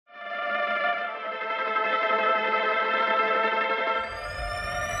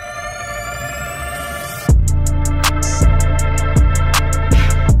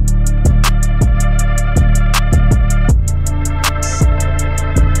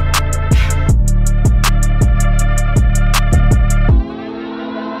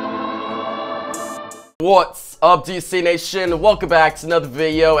What's up, DC Nation? Welcome back to another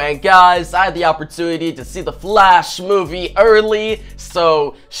video, and guys, I had the opportunity to see the Flash movie early,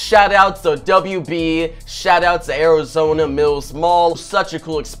 so shout out to WB, shout out to Arizona Mills Mall. Such a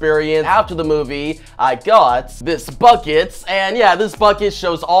cool experience. After the movie, I got this bucket, and yeah, this bucket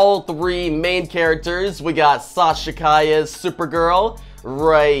shows all three main characters. We got Sasha Calle's Supergirl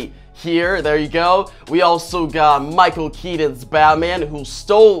right here, there you go. We also got Michael Keaton's Batman, who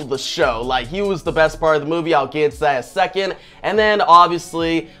stole the show. Like, he was the best part of the movie. I'll get to that in a second. And then,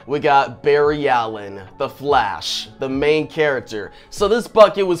 obviously, we got Barry Allen, the Flash, the main character. So this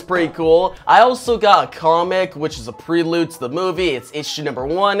bucket was pretty cool. I also got a comic, which is a prelude to the movie. It's issue number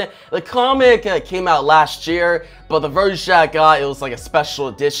 1. The comic came out last year, but the version I got, it was like a special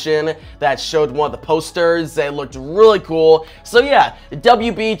edition that showed one of the posters. It looked really cool. So yeah,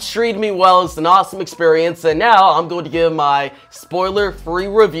 WB treated me well. It's an awesome experience, and now I'm going to give my spoiler-free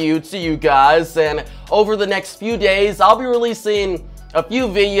review to you guys. And over the next few days, I'll be releasing a few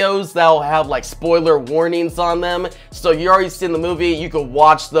videos that'll have like spoiler warnings on them. So you already seen the movie, you can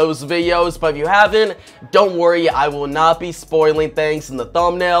watch those videos, but if you haven't, don't worry, I will not be spoiling things in the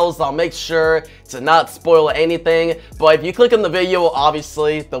thumbnails. I'll make sure to not spoil anything, but if you click on the video,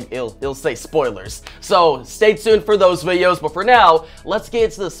 obviously it'll say spoilers. So stay tuned for those videos, but for now, let's get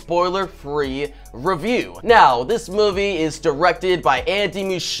into the spoiler-free review. Now, this movie is directed by Andy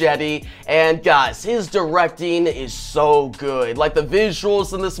Muschietti, and guys, his directing is so good. Like, the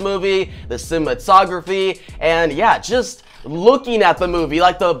visuals in this movie, the cinematography, and yeah, just looking at the movie,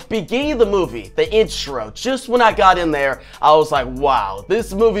 like the beginning of the movie, the intro, just when I got in there, I was like, wow,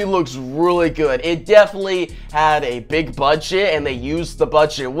 this movie looks really good. It definitely had a big budget, and they used the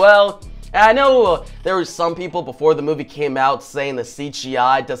budget well. And I know there were some people before the movie came out saying the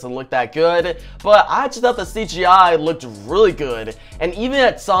CGI doesn't look that good, but I just thought the CGI looked really good. And even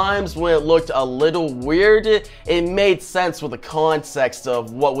at times when it looked a little weird, it made sense with the context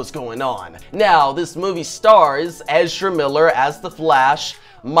of what was going on. Now, this movie stars Ezra Miller as the Flash,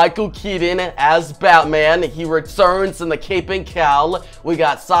 Michael Keaton as Batman. He returns in the Cape and Calle. We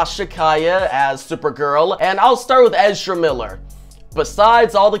got Sasha Calle as Supergirl, and I'll start with Ezra Miller.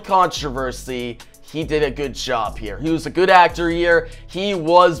 Besides all the controversy, he did a good job here. He was a good actor here. He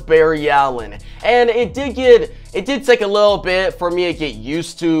was Barry Allen. And it did take a little bit for me to get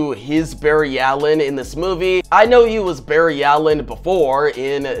used to his Barry Allen in this movie. I know he was Barry Allen before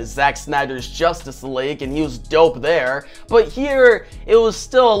in Zack Snyder's Justice League, and he was dope there. But here, it was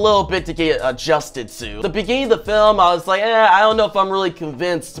still a little bit to get adjusted to. The beginning of the film, I was like, I don't know if I'm really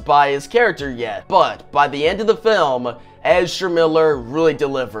convinced by his character yet. But by the end of the film, Ezra Miller really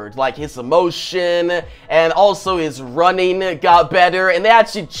delivered. Like, his emotion and also his running got better, and they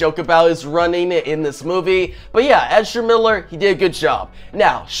actually joke about his running in this movie. But yeah, Ezra Miller, he did a good job.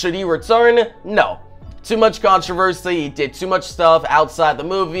 Now, should he return? No. Too much controversy, he did too much stuff outside the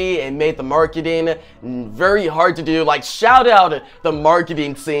movie and made the marketing very hard to do. Like, shout out the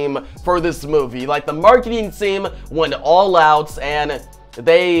marketing team for this movie. Like, the marketing team went all out, and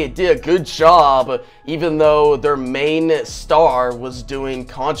they did a good job, even though their main star was doing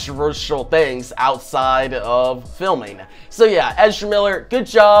controversial things outside of filming. So yeah, Ezra Miller, good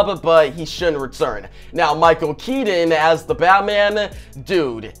job, but he shouldn't return. Now, Michael Keaton as the Batman,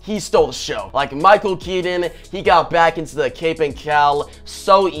 dude, he stole the show. Like, Michael Keaton, he got back into the Cape and Calle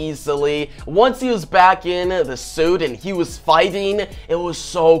so easily. Once he was back in the suit and he was fighting, it was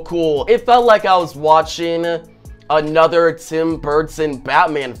so cool. It felt like I was watching another Tim Burton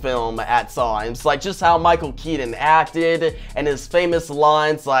Batman film at times. Like, just how Michael Keaton acted and his famous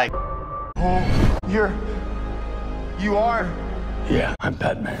lines like, "Oh, you are? Yeah, I'm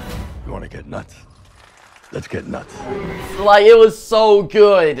Batman. You wanna get nuts? Let's get nuts." Like, it was so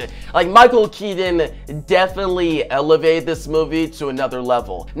good. Like, Michael Keaton definitely elevated this movie to another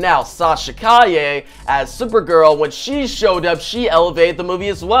level. Now, Sasha Calle as Supergirl, when she showed up, she elevated the movie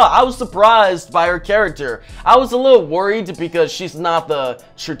as well. I was surprised by her character. I was a little worried because she's not the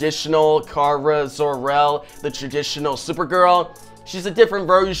traditional Kara Zor-El, the traditional Supergirl. She's a different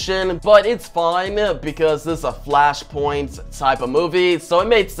version, but it's fine because this is a Flashpoint type of movie, so it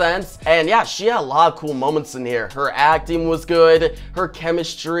made sense. And yeah, she had a lot of cool moments in here. Her acting was good, her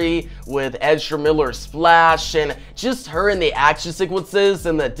chemistry with Ezra Miller's Flash, and just her in the action sequences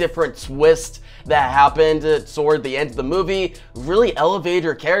and the different twist that happened toward the end of the movie really elevated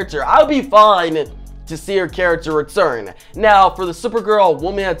her character. I would be fine to see her character return. Now, for the Supergirl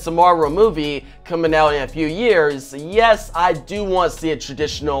Woman of Tomorrow movie coming out in a few years, yes, I do want to see a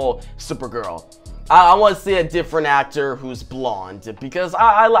traditional Supergirl. I want to see a different actor who's blonde, because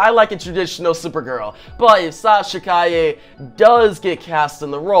I like a traditional Supergirl. But if Sasha Calle does get cast in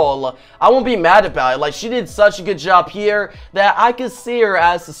the role, I won't be mad about it. Like, she did such a good job here that I could see her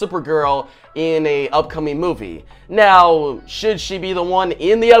as the Supergirl in a upcoming movie. Now, should she be the one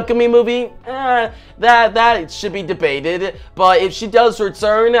in the upcoming movie? That should be debated. But if she does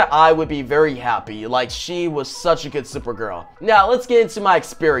return, I would be very happy. Like, she was such a good Supergirl. Now, let's get into my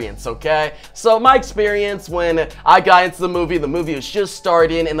experience, okay? So, my experience when I got into the movie was just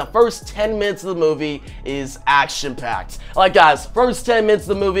starting, and the first 10 minutes of the movie is action-packed. Like, guys, first 10 minutes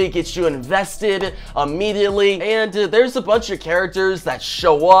of the movie gets you invested immediately, and there's a bunch of characters that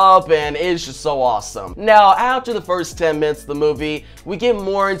show up, and it's just so awesome. Now, after the first 10 minutes of the movie, we get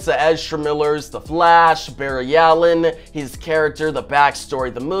more into Ezra Miller's The Flash, Barry Allen, his character, the backstory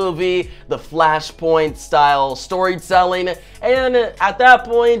of the movie, the Flashpoint style storytelling, and at that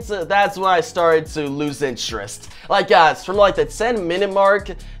point, that's when I started to lose interest. Like, guys, from like the 10-minute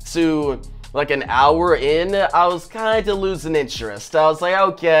mark to like an hour in, I was kind of losing interest. I was like,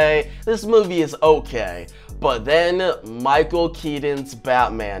 okay, this movie is okay. But then Michael Keaton's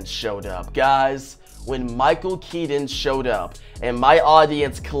Batman showed up, guys. When Michael Keaton showed up and my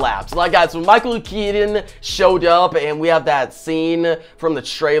audience collapsed. Like, guys, when Michael Keaton showed up and we have that scene from the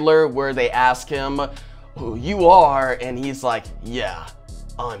trailer where they ask him who you are, and he's like, yeah,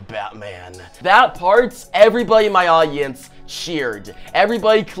 I'm Batman. That part, everybody in my audience cheered.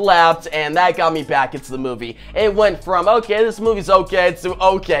 Everybody clapped, and that got me back into the movie. It went from, okay, this movie's okay, to,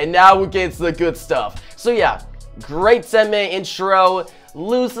 okay, now we're getting to the good stuff. So yeah, great 10-minute intro.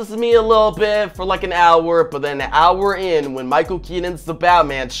 Loses me a little bit for like an hour, but then an hour in, when Michael Keaton's the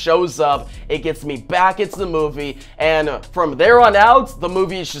Batman shows up, it gets me back into the movie, and from there on out, the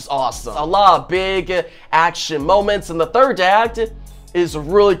movie is just awesome. A lot of big action moments in the third act is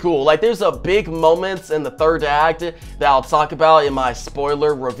really cool. Like, there's a big moments in the third act that I'll talk about in my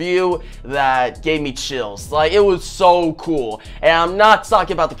spoiler review that gave me chills. Like, it was so cool, and I'm not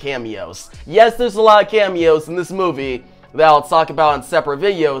talking about the cameos. Yes, there's a lot of cameos in this movie that I'll talk about in separate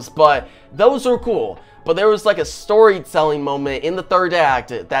videos, but those are cool. But there was like a storytelling moment in the third act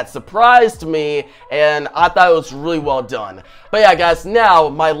that surprised me, and I thought it was really well done. But yeah, guys, now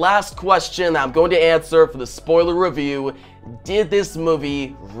my last question that I'm going to answer for the spoiler review: did this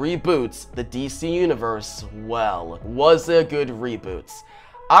movie reboot the DC Universe well? Was it a good reboot?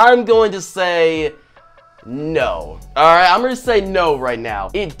 I'm going to say no. Alright, I'm gonna say no right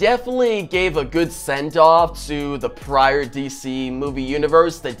now. It definitely gave a good send-off to the prior DC movie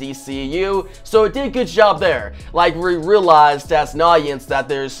universe, the DCU, so it did a good job there. Like, we realized as an audience that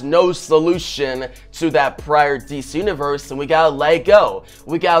there's no solution to that prior DC universe, and we gotta let it go.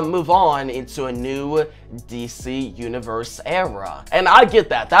 We gotta move on into a new DC universe era. And I get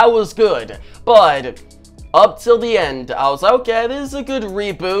that. That was good. But up till the end, I was like, okay, this is a good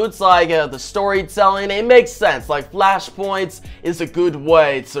reboot. It's like the storytelling, it makes sense. Like, Flashpoints is a good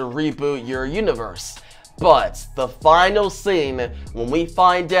way to reboot your universe. But the final scene, when we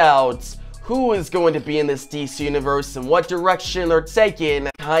find out who is going to be in this DC universe and what direction they're taking,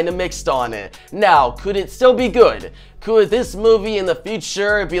 kind of mixed on it. Now, could it still be good? Could this movie in the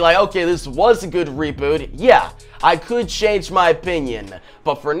future be like, okay, this was a good reboot? Yeah, I could change my opinion.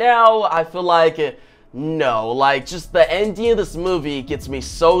 But for now, I feel like no, like, just the ending of this movie gets me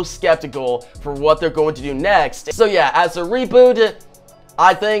so skeptical for what they're going to do next. So yeah, as a reboot,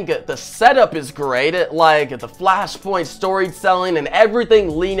 I think the setup is great. Like, the Flashpoint storytelling and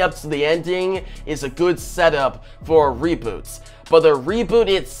everything leading up to the ending is a good setup for reboots. But the reboot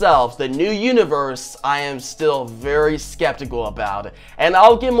itself, the new universe, I am still very skeptical about. And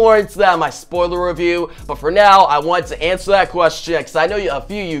I'll get more into that in my spoiler review. But for now, I wanted to answer that question because I know a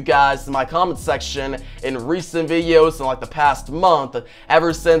few of you guys in my comment section in recent videos in like the past month,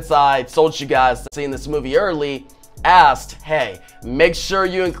 ever since I told you guys seeing this movie early, asked, hey, make sure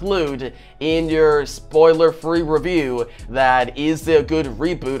you include in your spoiler-free review that is it a good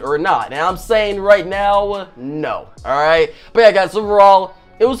reboot or not. And I'm saying right now, no. Alright? But yeah, guys, overall,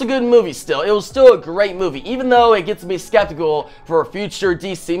 it was a good movie still. It was still a great movie. Even though it gets me skeptical for future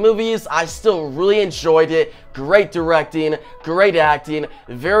DC movies, I still really enjoyed it. Great directing, great acting,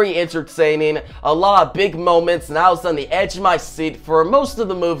 very entertaining, a lot of big moments, and I was on the edge of my seat for most of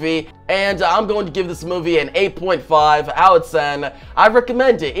the movie. And I'm going to give this movie an 8.5 out of 10. I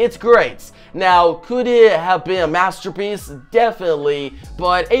recommend it. It's great. Now, could it have been a masterpiece? Definitely.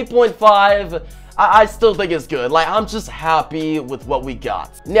 But 8.5... I still think it's good. Like, I'm just happy with what we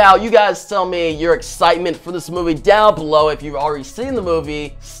got. Now, you guys tell me your excitement for this movie down below. If you've already seen the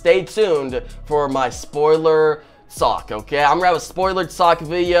movie, stay tuned for my spoiler talk, okay? I'm gonna have a spoiler talk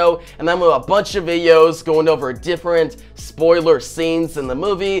video, and then we'll have a bunch of videos going over different spoiler scenes in the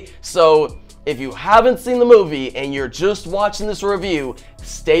movie. So if you haven't seen the movie and you're just watching this review,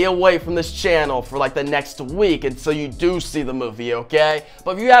 stay away from this channel for like the next week until you do see the movie, okay?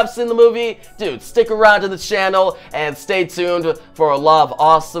 But if you have seen the movie, dude, stick around to the channel and stay tuned for a lot of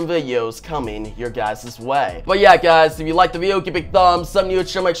awesome videos coming your guys' way. But yeah, guys, if you like the video, give it a big thumbs up. New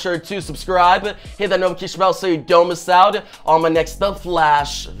channel, make sure to subscribe, hit that notification bell so you don't miss out on my next The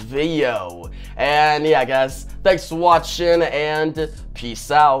Flash video. And yeah, guys, thanks for watching and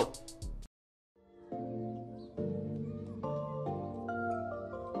peace out.